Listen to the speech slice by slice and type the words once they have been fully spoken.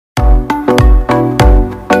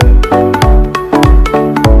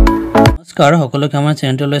নমস্কাৰ সকলোকে আমাৰ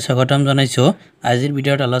চেনেললৈ স্বাগতম জনাইছো। আজিৰ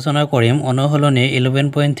ভিডিঅ'ত আলোচনা কৰিম অনুশীলনী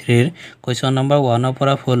 11.3 ৰ কুৱেশ্যন নম্বৰ 1 ৰ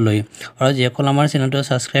পৰা 4 লৈ। আৰু যিসকল আমাৰ চেনেলটো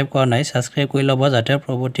ছাবস্ক্ৰাইব কৰা নাই ছাবস্ক্ৰাইব কৰি ল'ব যাতে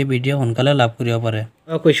পৰৱৰ্তী ভিডিঅ' সোনকালে লাভ কৰিব পাৰে।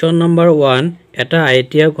 কুৱেশ্যন নম্বৰ 1 এটা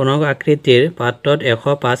আয়তীয় ঘনক আকৃতিৰ পাত্ৰত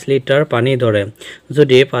 105 লিটাৰ পানী ধৰে।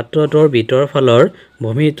 যদি পাত্ৰটোৰ ভিতৰ ফালৰ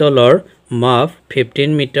ভূমিতলৰ মাপ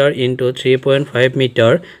 15 মিটাৰ × 3.5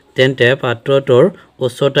 মিটাৰ তেন্তে পাত্ৰটোৰ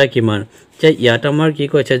উচ্চতা কিমান? যে ইয়াত আমাৰ কি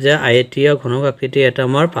কৈছে যে আয়তীয় ঘনক আকৃতিৰ এটা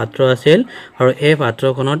আমাৰ পাত্ৰ আছিল আৰু এই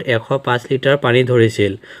পাত্ৰখনত 105 লিটাৰ পানী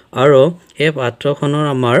ধৰিছিল আৰু এই পাত্ৰখনৰ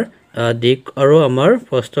আমাৰ দিক আৰু আমাৰ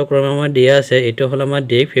প্ৰস্থক্ৰম আমাৰ দিয়া আছে। এইটো হ'ল আমাৰ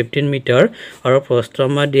দিক 15 মিটাৰ আৰু প্ৰস্থ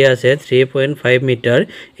আমাৰ দিয়া আছে 3.5 মিটাৰ।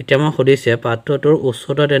 এতিয়া আমাক সুধিছে পাত্ৰটোৰ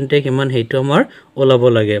উচ্চতা তেন্তে কিমান সেইটো আমাৰ ওলাব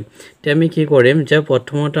লাগে। এতিয়া আমি কি কৰিম যে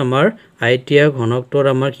প্ৰথমতে আমাৰ আয়তীয় ঘনকটোৰ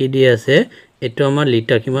আমাৰ কি দিয়া আছে, এইটো আমাৰ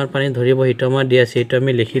লিটাৰ কিমান পানী ধৰিব সেইটো আমাৰ দিয়া আছে। এইটো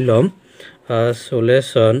আমি লিখি ল'ম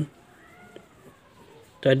সলিউশ্যন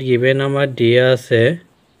তাত গিভেন আমাৰ দিয়া আছে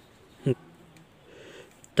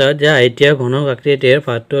তাত যে আয়তীয় ঘনক আকৃতিৰ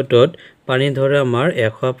পাত্ৰটোত পানী ধৰে আমাৰ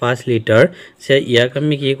 105 লিটাৰ। যে ইয়াক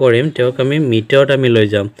আমি কি কৰিম তেওঁক আমি মিটাৰত আমি লৈ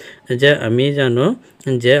যাম। যে আমি জানো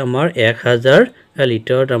যে আমাৰ 1000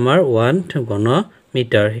 লিটাৰত আমাৰ 1 ঘন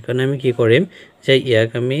মিটাৰ। সেইকাৰণে আমি কি কৰিম যে ইয়াক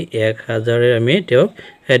আমি 1000 আমি তেওঁক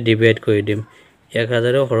ডিভাইড কৰি দিম।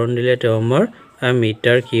 1000 হৰণ দিলে তেওঁ আমাৰ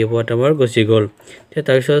মিটাৰ কিউবত আমাৰ গুচি গ'ল।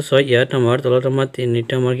 তাৰপিছত ছয় ইয়াত আমাৰ তলত আমাৰ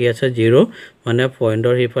তিনিটা আমাৰ কি আছে 0 মানে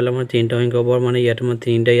পইণ্টৰ সিফালে আমাৰ তিনিটা সংখ্যা হ'ব মানে ইয়াত আমাৰ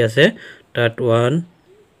তিনিটাই আছে তাত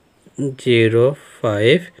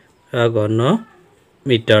 105 ঘন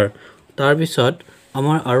মিটাৰ। তাৰপিছত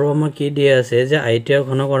আমাৰ আৰু আমাৰ কি দিয়া আছে যে আয়তীয়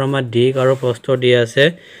ঘনকৰ আমাৰ দিক আৰু প্ৰস্থ দিয়া আছে।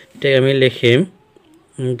 এতিয়া আমি লিখিম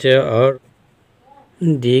যে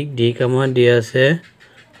দিক আমাৰ দিয়া আছে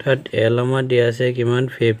তাত এল আমাৰ দিয়া আছে কিমান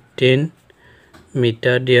 15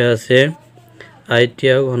 মিটাৰ দিয়া আছে।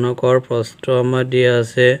 আয়তীয় ঘনকৰ প্ৰস্থ আমাৰ দিয়া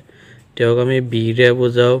আছে তেওঁক আমি বি ৰে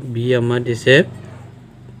বুজাও। বি আমাৰ দিছে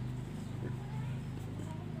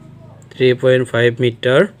 3.5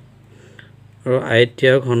 মিটাৰ আৰু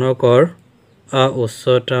আয়তীয় ঘনকৰ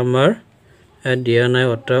উচ্চতা আমাৰ দিয়া নাই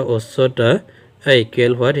অৰ্থাৎ উচ্চতা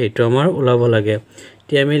ইকুৱেল হোৱাত সেইটো আমাৰ ওলাব লাগে।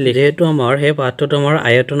 এতিয়া আমি যিহেতু আমাৰ সেই পাত্ৰটো আমাৰ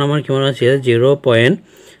আয়তন আমাৰ কিমান আছিল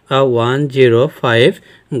 0.105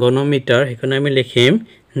 ঘনমিটাৰ। সেইকাৰণে আমি লিখিম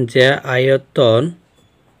যে আয়তন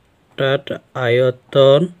তাত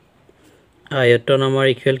আয়তন আমাৰ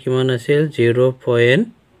ইকুৱেল কিমান আছিল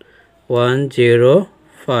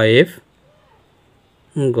 0.105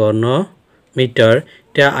 ঘন মিটাৰ।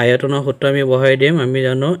 এতিয়া আয়তনৰ সূত্ৰ আমি বহাই দিম। আমি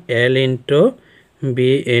জানো L × B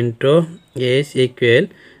 × H ইকুৱেল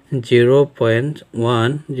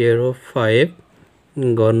 0.105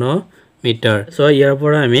 ঘন মিটাৰ। চ' ইয়াৰ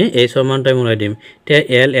পৰা আমি H ৰ মান টাইম ওলাই দিম। এতিয়া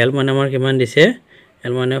L মানে আমাৰ কিমান দিছে,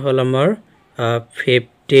 L মানে হ'ল আমাৰ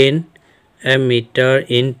 15 মিটাৰ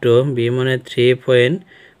 × B মানে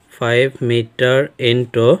 3.5 মিটাৰ ×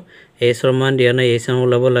 H ৰ মান দিয়া নাই H ৰ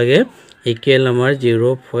ওলাব লাগে ইকুৱেল আমাৰ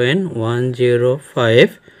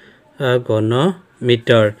 0.105 ঘন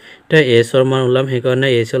মিটাৰ। এতিয়া H ৰ মান ওলাম সেইকাৰণে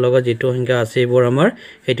H ৰ লগত যিটো সংখ্যা আছে এইবোৰ আমাৰ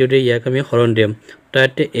সেইটোতে ইয়াক আমি হৰণ দিম।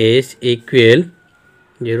 তাত H ইকুৱেল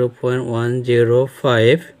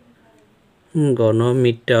 0.105 ঘন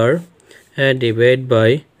মিটাৰ ডিভাইড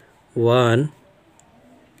বাই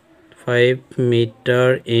 1.5 মিটাৰ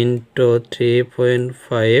 ×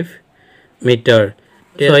 3.5 মিটাৰ।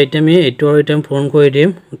 এতিয়া আমি এইটো আৰু এতিয়া পূৰণ কৰি দিম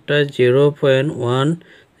অৰ্থাৎ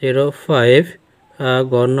 0.105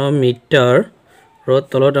 ঘন মিটাৰ আৰু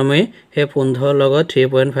তলত আমি সেই 15 লগত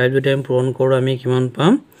 3.5 যদি আমি পূৰণ কৰোঁ আমি কিমান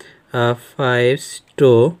পাম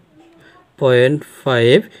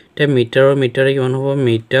 5.5। এতিয়া মিটাৰৰ মিটাৰে কিমান হ'ব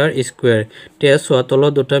মিটাৰ স্কুৱেৰ। এতিয়া চোৱা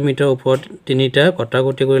তলত দুটা মিটাৰ ওপৰত তিনিটা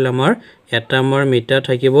কটাকটি কৰিলে আমাৰ এটা আমাৰ মিটাৰ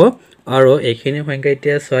থাকিব আৰু এইখিনি সংখ্যা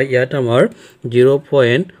এতিয়া চোৱা ইয়াত আমাৰ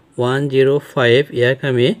 0.105 ইয়াক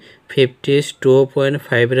আমি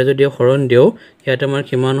 52.5 যদি হৰণ দিওঁ ইয়াত আমাৰ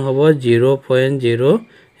কিমান হ'ব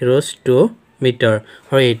 0.002 মিটাৰ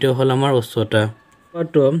আৰু এইটো হ'ল আমাৰ উচ্চতা।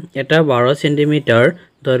 এটা 12 চেণ্টিমিটাৰ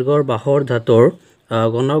দৈৰ্ঘ্যৰ বাঁহৰ ধাতুৰ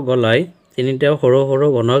গণক গলাই তিনিটা সৰু সৰু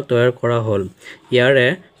গণক তৈয়াৰ কৰা হ'ল। ইয়াৰে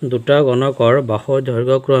দুটা গণকৰ বাঁহৰ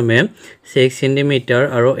দৈৰ্ঘ্য ক্ৰমে 6 চেণ্টিমিটাৰ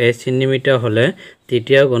আৰু 8 চেণ্টিমিটাৰ হ'লে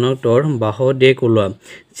তৃতীয় গণকটোৰ বাঁহৰ দিক ওলোৱা।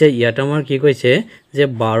 যে ইয়াত আমাৰ কি কৈছে যে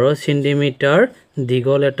 12 চেণ্টিমিটাৰ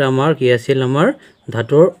দীঘল এটা আমাৰ কি আছিল আমাৰ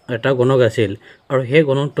ধাতুৰ এটা গণক আছিল আৰু সেই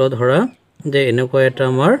গণকটো ধৰা যে এনেকুৱা এটা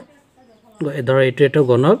আমাৰ ধৰা এইটো এটা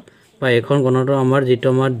গণক বা এইখন গণকৰ আমাৰ যিটো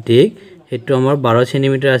আমাৰ দিক সেইটো আমাৰ 12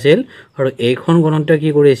 চেণ্টিমিটাৰ আছিল আৰু এইখন গণকটোৱে কি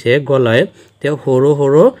কৰিছে গলাই তেওঁ সৰু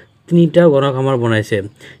সৰু তিনিটা গণক আমাৰ বনাইছে।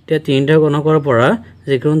 এতিয়া তিনিটা গণকৰ পৰা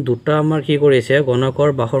যিকোনো দুটা আমাৰ কি কৰিছে গণকৰ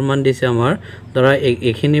বাহৰ মান দিছে আমাৰ ধৰা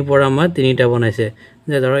এইখিনিৰ পৰা আমাৰ তিনিটা বনাইছে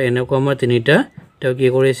যে ধৰা এনেকুৱা আমাৰ তিনিটা তেওঁ কি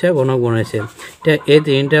কৰিছে গণক বনাইছে তে এই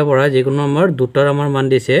তিনিটাৰ পৰা যিকোনো আমাৰ দুটাৰ আমাৰ মান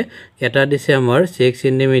দিছে এটা দিছে আমাৰ 6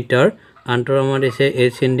 সেন্টিমিটাৰ আনটোৰ আমাৰ দিছে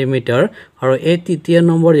 8 সেন্টিমিটাৰ আৰু এই তৃতীয়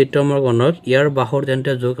নম্বৰ যেটো আমাৰ গণক ইয়াৰ বাহৰ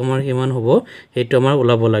তেন্তে যোগ আমাৰ কিমান হ'ব এইটো আমাৰ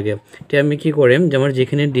ওলাব লাগে তে আমি কি কৰিম যে আমাৰ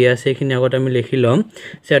যিখিনি দিয়া আছে সেইখিনি আগত আমি লিখি লম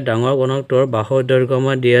যে ডাঙৰ গণকটোৰ বাহৰ দৈৰ্ঘ্য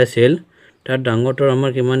আমাৰ দিয়া আছিল তাৰ ডাঙৰটোৰ আমাৰ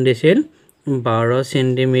কিমান দিছিল 12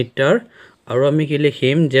 সেন্টিমিটাৰ আৰু আমি কি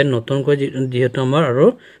লিখিম যে নতুনকৈ যেহেতু আমাৰ আৰু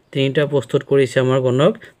তিনিটা প্ৰস্তুত কৰিছে আমাৰ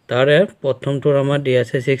গণক তাৰে প্ৰথমটোৰ আমাৰ দিয়া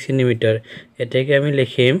আছে 6 সেন্টিমিটাৰ এটাকে আমি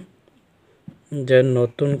লিখিম যে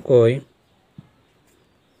নতুনকৈ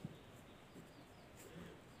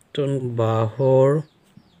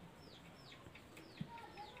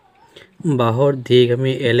বাহৰ দিক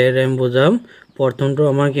আমি এলএম বুজাম প্ৰথমটো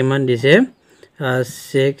আমাৰ কিমান দিছে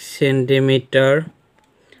 6 সেন্টিমিটাৰ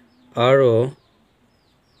আৰু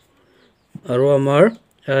আমাৰ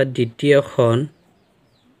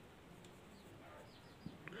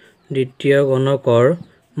দ্বিতীয় গণকৰ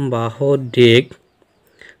বাহৰ দিক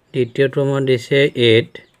দ্বিতীয়টো আমাৰ দিছে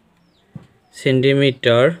 8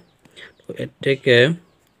 সেন্টিমিটাৰ এটাকে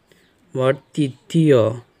আমাৰ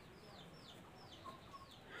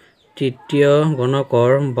তৃতীয়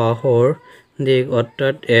গণকৰ বাহৰ দিক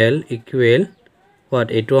অৰ্থাৎ L ইকুৱেল what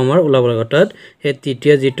এইটো আমাৰ ওলাব লাগে অৰ্থাৎ এই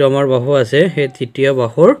তৃতীয় যেটো আমাৰ বাহু আছে সেই তৃতীয়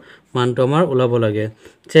বাহুৰ মানটো আমাৰ ওলাব লাগে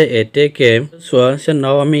যে এটাকে সোয়াছে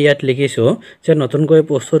নাও আমি ইয়াত লিখিছো যে নতুনকৈ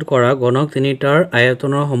প্ৰস্তুত কৰা গণক তিনিটাৰ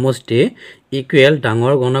আয়তনৰ সমষ্টি ইকুৱেল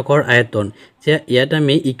ডাঙৰ গণকৰ আয়তন যে ইয়াত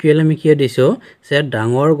আমি ইকুৱেল আমি কি দিছো যে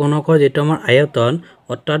ডাঙৰ গণকৰ যেটো আমাৰ আয়তন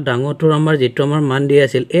অৰ্থাৎ ডাঙৰটোৰ আমাৰ যেটো আমাৰ মান দি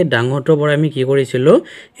আছিল এই ডাঙৰটোৰ পৰা আমি কি কৰিছিলো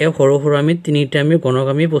এই সৰু সৰু আমি তিনিটা আমি গণক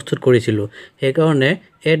আমি প্ৰস্তুত কৰিছিলো সেই কাৰণে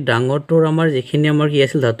এই ডাঙৰটোৰ আমাৰ যিখিনি আমাৰ কি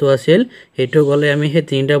আছিল ধাতু আছিল হেতু গলে আমি সেই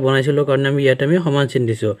তিনিটা বনাইছিলো কাৰণ আমি ইয়াত আমি সমান চিন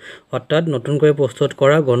দিছো অৰ্থাৎ নতুনকৈ প্ৰস্তুত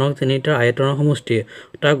কৰা গণক তিনিটাৰ আয়তনৰ সমষ্টি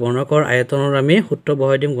অৰ্থাৎ গণকৰ আয়তনৰ আমি সূত্ৰ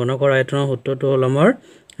বহাই দিম গণকৰ আয়তনৰ সূত্ৰটো হ'ল আমাৰ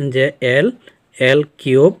যে L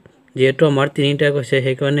কিউব যেটো আমাৰ তিনিটা কৈছে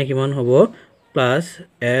সেই কাৰণে কিমান হ'ব plus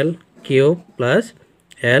L cube plus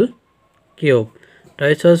L cube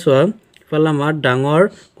তাৰপিছত চোৱা ফল আমাৰ ডাঙৰ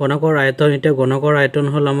গণকৰ আয়তন এটা গণকৰ আয়তন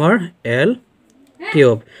হ'ল আমাৰ L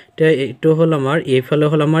কিউব তে এইটো হ'ল আমাৰ এইফালে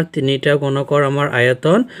হ'ল আমাৰ তিনিটা গণকৰ আমাৰ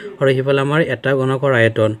আয়তন আৰু এইফালে আমাৰ এটা গণকৰ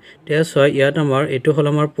আয়তন তে চোৱা ইয়াত আমাৰ এইটো হ'ল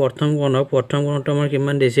আমাৰ প্ৰথম গণটো আমাৰ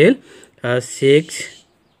কিমান দিছিল 6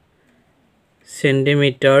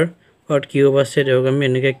 সেন্টিমিটাৰ और কিউব আছে দেওক আমি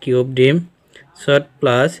এনেকে কিউব দিম সট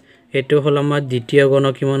প্লাস এটো হল আমাৰ দ্বিতীয়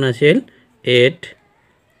গণক কিমান আছিল 8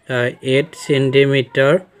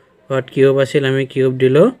 সেন্টিমিটাৰ और কিউব আছিল আমি কিউব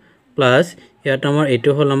দিলো প্লাস ইয়াত আমাৰ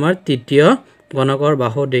এটো হল আমাৰ তৃতীয় গণকৰ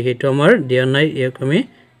বাহু দেখিটো আমাৰ দিয়া নাই ইয়াক আমি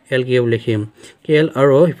L কিউব লিখিম কেল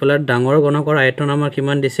আৰু ইফালে ডাঙৰ গণকৰ আয়তন আমাৰ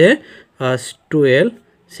কিমান দিছে 12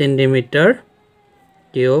 সেন্টিমিটাৰ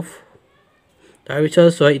কিউব তাৰ পিছত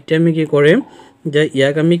সো এতিয়া আমি কি কৰিম যে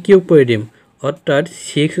ইয়াক আমি কিউব কৰি দিম অৰ্থাৎ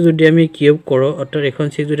 6 যদি আমি কিউব কৰো অৰ্থাৎ এখন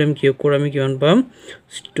 6 যদি আমি কিউব কৰো আমি কিমান পাম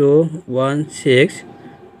 216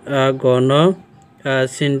 ঘন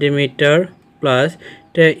সেন্টিমিটাৰ প্লাস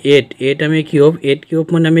 8 আমি কিউব 8 কিউব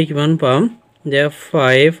মানে আমি কিমান পাম যে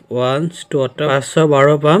 512 অৰ্থাৎ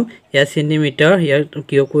 512 পাম ইয়া সেন্টিমিটাৰ ইয়াক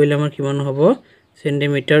কিউব কৰিলে আমাৰ কিমান হ'ব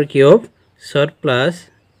centimetre cube thought plus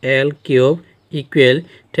L cube equal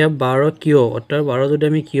তে 12 কিউব অৰ্থাৎ 12 যদি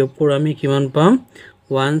আমি কিউব কৰো আমি কিমান পাম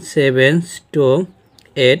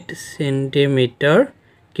 1728 সেন্টিমিটাৰ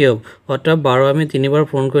কিউব অৰ্থাৎ 12 আমি তিনিবাৰ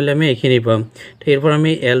পূৰণ কৰিলে আমি এইখিনি পাম তে এৰপৰ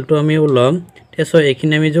আমি L টো আমি উলাম তে সো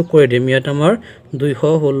এইখিনি আমি যোগ কৰি দিম ইয়াত আমাৰ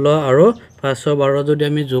 216 আৰু 512 যদি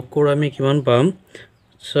আমি যোগ কৰো আমি কিমান পাম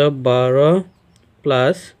সো 12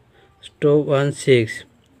 প্লাস 216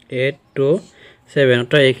 827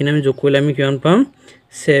 অৰ্থাৎ এইখিনি আমি যোগ কৰিলে আমি কিমান পাম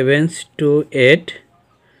 728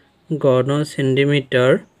 ঘন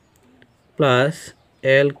centimetre plus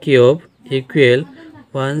L cube equal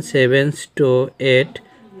 1728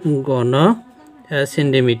 ঘন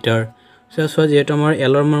সেন্টিমিটাৰ সো যেটো আমাৰ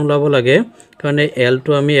L ৰ মান ওলাব লাগে কাৰণ L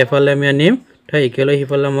টো আমি এফালে আমি আনিম তাই ইকুৱেল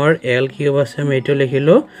হিফালে আমাৰ L কিউব আছে আমি এটো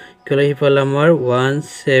লিখিলো ইকুৱেল হিফালে আমাৰ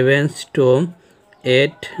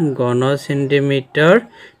 1728 ঘন সেন্টিমিটাৰ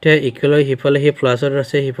তে ইকুৱেল হিফালে হি প্লাসৰ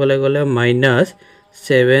আছে হিফালে গলে মাইনাস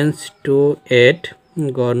 728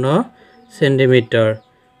 ঘন সেন্টিমিটাৰ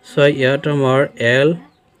সো ইয়াত আমাৰ L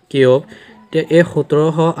কিউব তে এই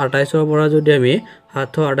 1728 ৰ পৰা যদি আমি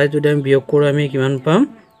 728 যদি আমি বিয়োগ কৰো আমি কিমান পাম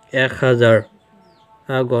 1000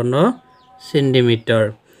 ঘন সেন্টিমিটাৰ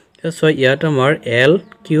সো ইয়াত আমাৰ L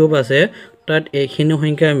কিউব আছে তাত এইখিনি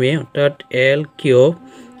সংখ্যা আমি তাত L কিউব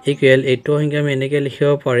ইকুৱেল এইটো সংখ্যা আমি এনেকৈ লিখিব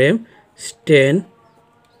পাৰিম 10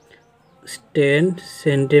 10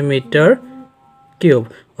 সেন্টিমিটাৰ কিউব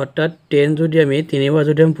অৰ্থাৎ 10 যদি আমি 3 বাৰ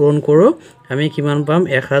যদি আমি পূৰণ কৰো আমি কিমান পাম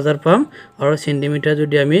 1000 পাম আৰু সেন্টিমিটাৰ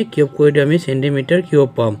যদি আমি কিউব কৰি দিও আমি সেন্টিমিটাৰ কিউব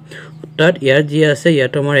পাম অৰ্থাৎ ইয়াৰ যি আছে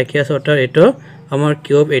ইয়াত আমাৰ একে আছে অৰ্থাৎ এটো আমাৰ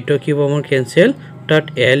কিউব এটো কিউব আমাৰ কেনসেল অৰ্থাৎ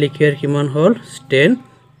l ইকুয়াল কিমান হল 10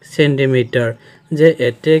 সেন্টিমিটাৰ যে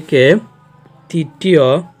এতেকে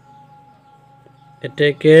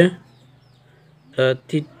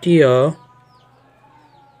তৃতীয়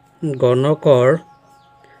গণকৰ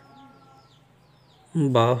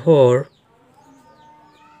বাহৰ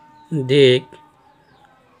দিক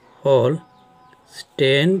হল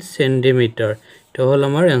 10 সেন্টিমিটাৰ তো হল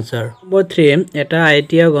আমাৰ आंसर নম্বৰ 3 এটা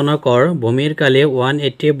আয়তীয় গণকৰ ভূমিৰ কালি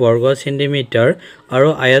 180 বৰ্গ সেন্টিমিটাৰ আৰু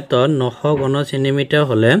আয়তন 900 ঘন সেন্টিমিটাৰ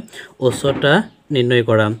হলে উচ্চতা নিৰ্ণয়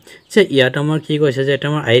কৰা যে ইয়াত আমাৰ কি কৈছে যে এটা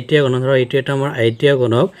আমাৰ আয়তীয় ঘন ধৰা এটো এটা আমাৰ আয়তীয়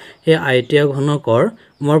ঘনক এই আয়তীয় ঘনকৰ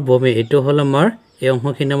আমাৰ ভূমি এটো হল আমাৰ এই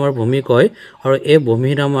অংশখিনি আমাৰ ভূমি কয় আৰু এই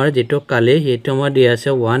ভূমিৰ আমাৰ যেটো কালি হেটো আমাৰ দিয়া আছে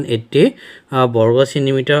 180 বৰ্গ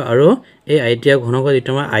সেন্টিমিটাৰ আৰু এই আয়তীয় ঘনকৰ যেটো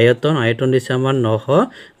আমাৰ আয়তন দিছে আমাৰ 900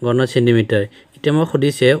 ঘন সেন্টিমিটাৰ এটা আমাৰ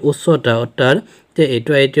খুদিছে উচ্চতা অৰ্থাৎ যে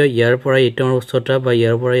এটো আয়তীয় ইয়াৰ পৰা এটো আমাৰ উচ্চতা বা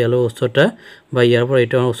ইয়াৰ পৰা ইয়ালৈ উচ্চতা বা ইয়াৰ পৰা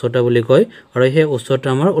এটো আমাৰ উচ্চতা বুলি কয় আৰু সেই উচ্চতা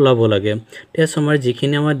আমাৰ ওলাব লাগে তেজ আমাৰ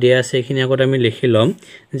যিখিনি আমাৰ দিয়া আছে এইখিনি আগত আমি লিখি লম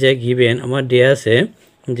যে গিভেন আমাৰ দিয়া আছে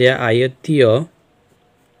যে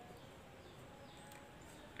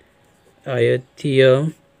আয়তীয়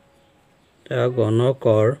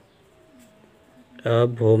গণকৰ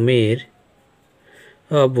ভূমিৰ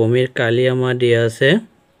কালি আমাৰ দিয়া আছে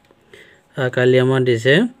কালি আমাৰ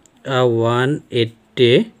দিছে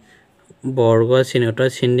 180 বৰ্গ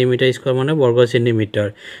সেন্টিমিটাৰ স্কয়াৰ মানে বৰ্গ সেন্টিমিটাৰ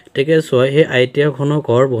ঠিক আছে সো এই আয়তীয়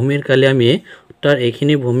ঘনকৰ ভূমিৰ কালি আমি তাৰ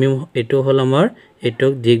এইখিনি ভূমি এটো হল আমাৰ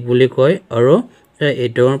এটোক দিক বুলি কয় আৰু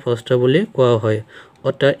এটো প্ৰস্থ বুলি কোৱা হয়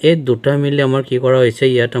অৰ্থাৎ এই দুটা মিলি আমাৰ কি কৰা হৈছে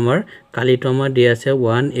ইয়াত আমাৰ কালিটো আমাৰ দিয়া আছে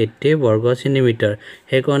 180 বৰ্গ সেন্টিমিটাৰ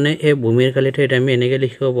হেকনে এই ভূমিৰ কালিটো এটা আমি এনেকৈ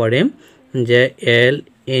লিখিব পাৰিম যে l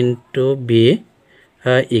into b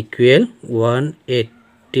equal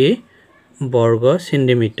 180 বৰ্গ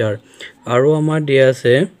সেন্টিমিটাৰ আৰু আমাৰ দিয়া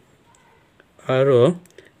আছে আৰু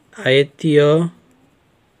আয়তীয়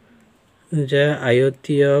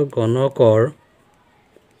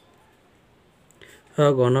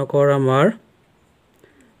গণকৰ আমাৰ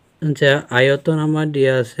যে আয়তন আমাৰ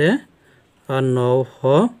দিয়া আছে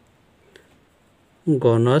 900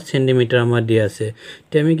 ঘন সেন্টিমিটাৰ আমাৰ দিয়া আছে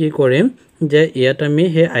তে আমি কি কৰিম যে ইয়াত আমি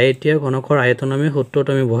হে আয়তীয় ঘনকৰ আয়তন আমি সূত্ৰত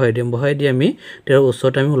আমি বহাই দি আমি তাৰ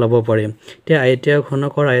উচ্চতা আমি ওলাব পাৰিম তে আয়তীয়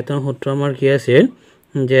ঘনকৰ আয়তন সূত্ৰ আমাৰ কি আছিল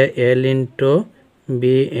যে l into b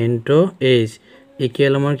into h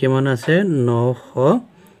equal আমাৰ কিমান আছে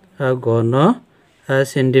 900 ঘন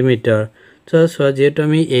সেন্টিমিটাৰ সো যেহেতু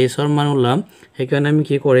আমি h ৰ মান ওলাম সেইকাৰণে আমি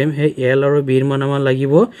কি কৰিম হে l আৰু b ৰ মান আমাৰ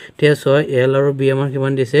লাগিব তে সো l আৰু b আমাৰ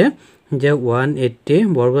কিমান দিছে যে 180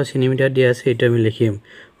 বর্গ সেন্টিমিটার দিয়া আছে এটা আমি লিখিম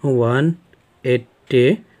 180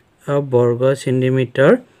 বর্গ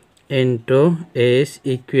সেন্টিমিটার into h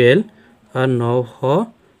equal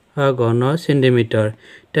 900 ঘন সেন্টিমিটার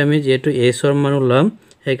তে আমি যেহেতু h ৰ মান ওলাম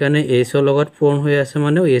সেইকাৰণে h ৰ লগত পূৰণ হৈ আছে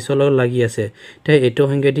মানে h ৰ লগত লাগি আছে তে এটো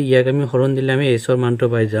সংখ্যা দি ইয়াক আমি হৰণ দিলে আমি h ৰ মানটো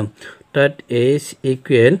পাই যাম তাত h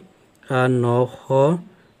equal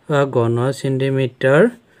 900 ঘন সেন্টিমিটার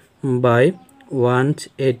বাই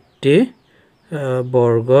 180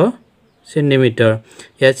 বর্গ সেন্টিমিটার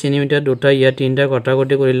ইয়াত সেন্টিমিটার দুটা ইয়াত তিনটা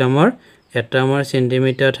কটাকটি কৰিলে আমাৰ এটা আমাৰ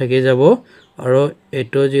সেন্টিমিটাৰ থাকি যাব আৰু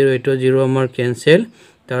এটো 0 আমাৰ কেনসেল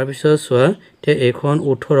তাৰ পিছত সোৱা তে এখন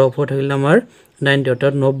 18 ওপৰ থাকিলে আমাৰ 90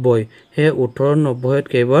 অৰ্থাৎ 90 হে 18 90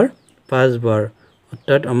 কেইবাৰ 5 বাৰ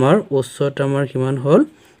অৰ্থাৎ আমাৰ উচ্চতা আমাৰ কিমান হল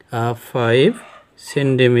 5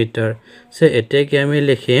 সেন্টিমিটার সে এতেকে আমি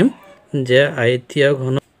লিখিম যে আয়তীয়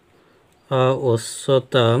ঘন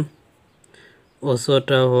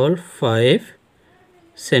উচ্চতা হল 5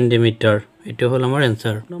 সেন্টিমিটার এটো হল আমার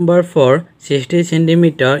answer number 4 60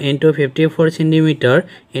 centimetre into 54 centimetre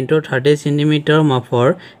into 30 centimetre মাপৰ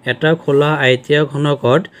এটা খোলা আয়তীয়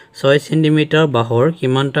ঘনকত 6 সেন্টিমিটাৰ বাহৰ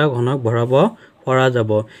কিমানটা ঘনক ভৰাব পৰা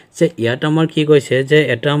যাব যে ইয়াত আমাৰ কি কৈছে যে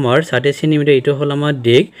এটা আমাৰ 60 সেন্টিমিটাৰ এটো হল আমাৰ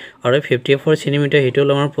দিক আৰু 54 সেন্টিমিটাৰ এটো হল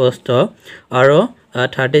আমাৰ প্ৰস্থ আৰু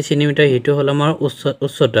 30 সেন্টিমিটাৰ হেতু হল আমাৰ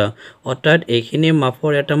উচ্চতা অৰ্থাৎ এইখিনি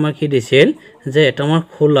মাপৰ এটা আমাৰ কি দিছিল যে এটা আমাৰ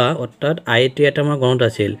খোলা অৰ্থাৎ আয়তীয় এটা আমাৰ গণত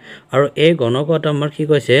আছিল আৰু এই গণকত আমাৰ কি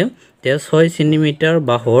কৈছে যে 6 সেন্টিমিটাৰ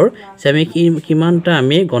বাহৰ যে আমি কিমানটা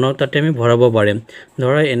আমি গণক তাতে আমি ভৰাব পাৰিম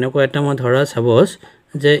ধৰা এনেকুৱা এটা মই ধৰা সাপোজ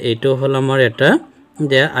যে এইটো হল আমাৰ এটা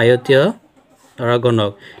যে আয়তীয়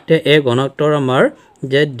গণক তে এই গণকটোৰ আমাৰ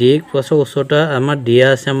যে দিক প্ৰস্থ উচ্চতা আমাৰ দিয়া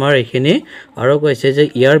আছে আমাৰ এইখিনি আৰু কৈছে যে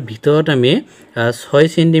ইয়াৰ ভিতৰত আমি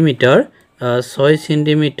 6 সেন্টিমিটাৰ 6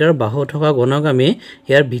 সেন্টিমিটাৰ বাহু থকা ঘনক আমি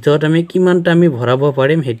ইয়াৰ ভিতৰত আমি কিমানটা আমি ভৰাব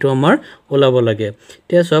পাৰিম হেতু আমাৰ ওলাব লাগে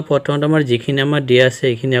তেতিয়া সব প্ৰথমতে আমাৰ যিখিনি আমাৰ দিয়া আছে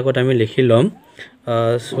এইখিনি আগত আমি লিখি লম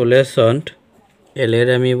সলিউশন L এৰ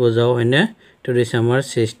আমি বুজাও হয়নে তো দিছে আমাৰ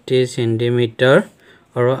 60 সেন্টিমিটাৰ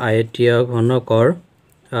আৰু আয়তীয় ঘনকৰ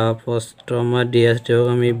প্ৰশ্ন আমাৰ দিয়া আছে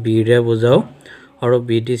আমি b ৰে বুজাও আৰু b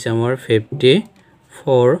দিছে আমাৰ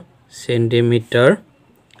 54 সেন্টিমিটাৰ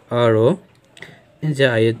আৰু যে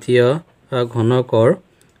আয়তীয় ঘনকৰ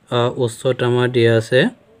উচ্চতা আমাৰ দিয়া আছে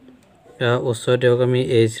উচ্চতাক আমি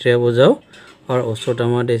h ৰে বুজাও আৰু উচ্চতা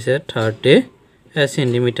আমাৰ দিছে 30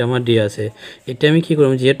 সেন্টিমিটাৰ আমাৰ দিয়া আছে এতিয়া আমি কি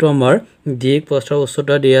কৰিম যেহেতু আমাৰ দিক প্ৰস্থৰ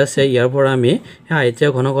উচ্চতা দিয়া আছে ইয়াৰ পৰা আমি আয়তীয়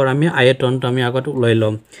ঘনকৰ আমি আয়তনটো আমি আগত লৈ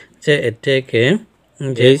লম যে এতেকে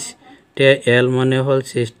h তে l মানে হল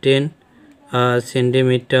 16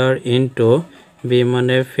 সেন্টিমিটাৰ ইনটু b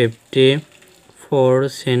মানে 54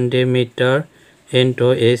 সেন্টিমিটাৰ ইনটু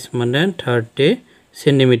h মানে 30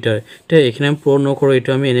 সেন্টিমিটাৰ তে এখানে পূৰ্ণ কৰি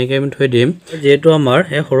এটো আমি এনেকৈ আমি থৈ দিম যেহেতু আমাৰ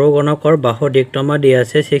এই সৰু ঘনকৰ বাহু দিকটো আমাৰ দিয়া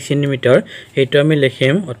আছে 6 সেন্টিমিটাৰ এটো আমি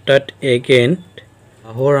লিখিম অৰ্থাৎ এগেইন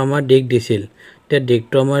বাহুৰ আমাৰ দিক দিছিল তে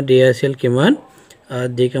দিকটো আমাৰ দিয়া আছিল কিমান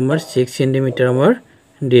দিক আমাৰ 6 সেন্টিমিটাৰ আমাৰ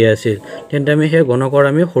দিয়া আছিল তেন্তে আমি সেই ঘনকৰ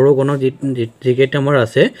আমি সৰু ঘনক যিকেইটা আমাৰ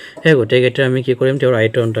আছে সেই গোটেইকেইটা আমি কি কৰিম তেওঁৰ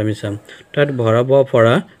আয়তনটো আমি চাম তাত ভৰাব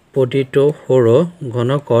পৰা প্ৰতিটো সৰু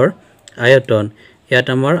ঘনকৰ আয়তন ইয়াত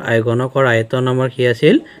আমাৰ ঘনকৰ আয়তন আমাৰ কি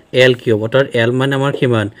আছিল l কিউব অৰ্থাৎ l মানে আমাৰ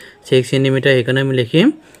কিমান 6 সেন্টিমিটাৰ এখানে আমি লিখিম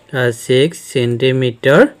 6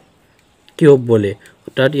 সেন্টিমিটাৰ কিউব বলে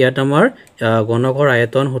অৰ্থাৎ ইয়াত আমাৰ ঘনকৰ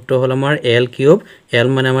আয়তন সূত্ৰ হল আমাৰ l কিউব l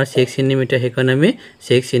মানে আমাৰ 6 সেন্টিমিটাৰ এখানে আমি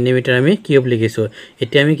 6 সেন্টিমিটাৰ আমি কিউব লিখিছো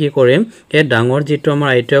এতিয়া আমি কি কৰিম এই ডাঙৰ যেটো আমাৰ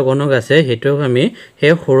আয়তীয় ঘনক আছে হেতুক আমি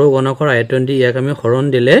সেই সৰু ঘনকৰ আয়তন দি ইয়াক আমি হৰণ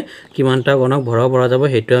দিলে কিমানটা ঘনক ভৰাব পৰা যাব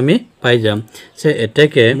হেতু আমি পাই যাম সে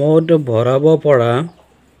এতেকে মোট ভৰাব পৰা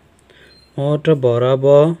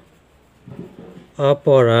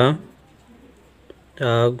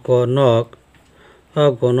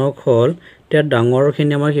ঘনক হল এতিয়া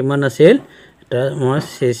ডাঙৰখিনি আমাৰ কিমান আছিল এটা আমাৰ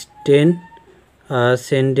 16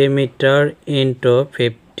 centimetre into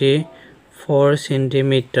 54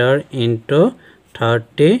 centimetre into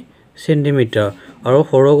 30 centimetre আৰু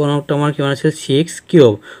সৰু ঘনকটো আমাৰ কিমান আছিল 6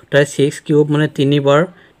 কিউব তাই 6 কিউব মানে 3 বাৰ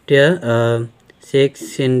এতিয়া 6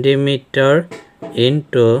 centimetre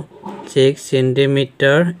into 6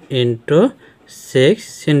 centimetre into 6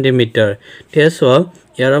 centimetre তে সব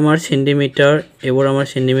ইয়াৰ আমাৰ সেন্টিমিটাৰ এবোৰ আমাৰ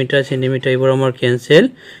সেন্টিমিটাৰ এবোৰ আমাৰ কেনসেল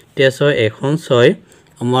তে সব এখন 6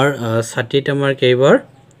 আমাৰ 60 আমাৰ কেইবাৰ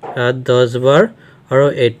 10 বাৰ আৰু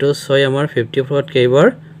এটো 6 আমাৰ 54 কেইবাৰ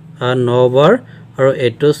 9 বাৰ আৰু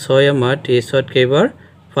এটো 6 আমাৰ 30 কেইবাৰ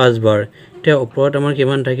 5 বাৰ তে ওপৰত আমাৰ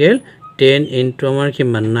কিমান থাকিল 10 ইনটু আমাৰ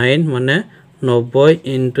কিমান 9 মানে 90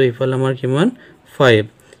 ইনটু ইফাল আমাৰ কিমান 5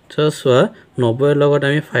 so সোয়া 90 এৰ লগত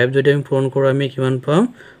আমি 5 যদি আমি পূৰণ কৰো আমি কিমান পাম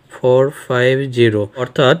 450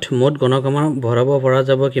 অৰ্থাৎ মোট ঘনক আমাৰ ভৰাব পৰা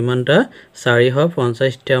যাব কিমানটা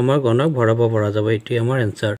 450 টা আমাৰ ঘনক ভৰাব পৰা যাব এটি আমাৰ এনসাৰ